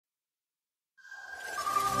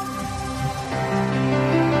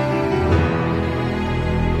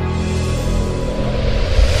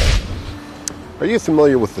Are you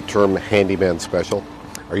familiar with the term handyman special?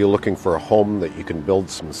 Are you looking for a home that you can build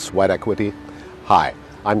some sweat equity? Hi,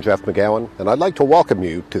 I'm Geoff McGowan, and I'd like to welcome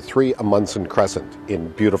you to 3 Amundsen Crescent in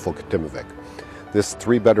beautiful Katimavik. This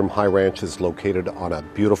 3-bedroom high ranch is located on a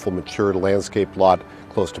beautiful mature landscape lot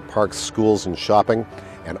close to parks, schools, and shopping,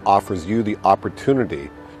 and offers you the opportunity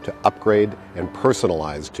to upgrade and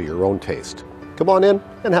personalize to your own taste. Come on in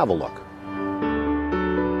and have a look.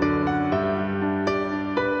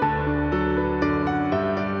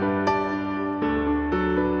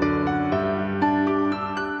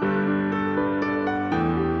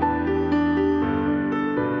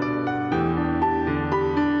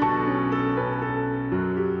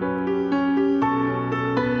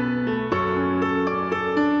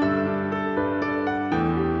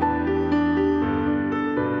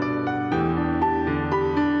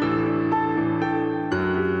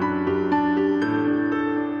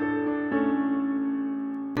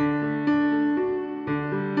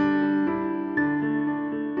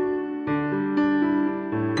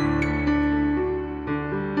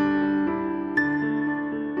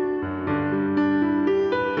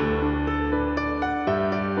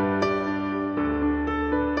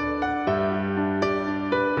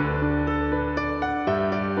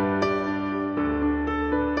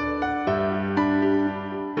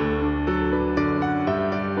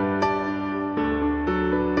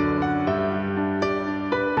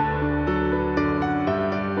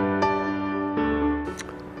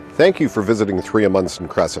 Thank you for visiting 3 Amundsen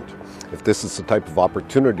Crescent. If this is the type of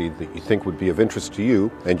opportunity that you think would be of interest to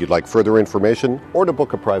you and you'd like further information or to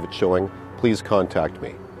book a private showing, please contact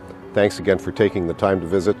me. Thanks again for taking the time to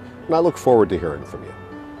visit, and I look forward to hearing from you.